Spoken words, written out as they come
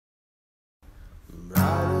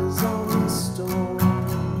Riders on the storm,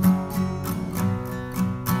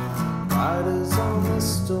 riders on the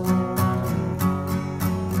storm.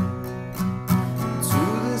 To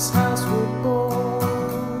this house we're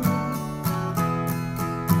born,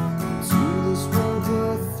 to this world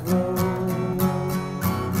we're thrown.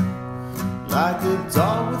 Like a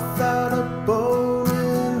dog without a bone,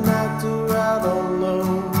 an actor out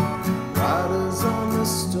alone. Riders on the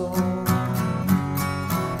storm.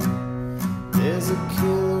 There's a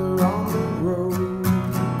killer on the road.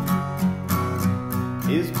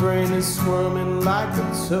 His brain is squirming like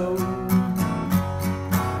a toad.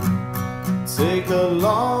 Take a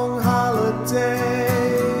long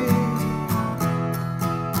holiday.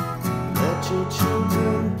 Let your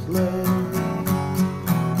children play.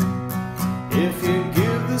 If you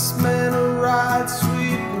give this man a ride,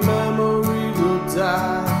 sweet memory will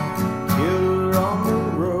die. Killer on the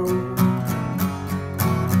road.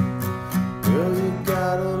 Girl, you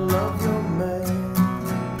gotta love your man.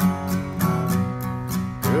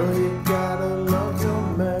 Girl, you gotta love your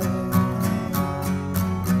man.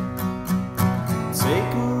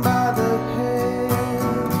 Take him by the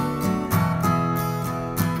hand,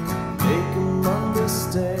 make him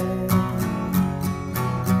understand.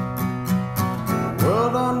 The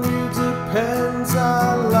world on you depends,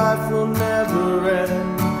 our life will never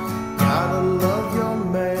end. Gotta love your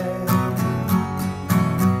man.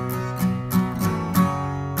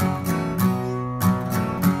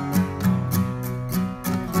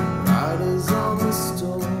 Riders on the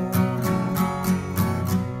storm,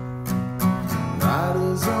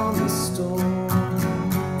 riders on the storm.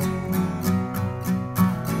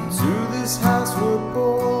 To this house we're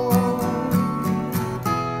born,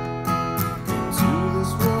 to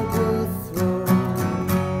this world we're thrown.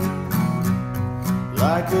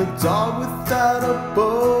 Like a dog without a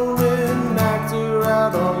bone, an actor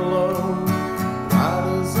out on loan.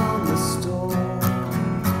 Riders on the storm,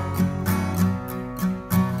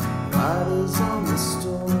 riders on the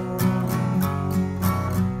storm.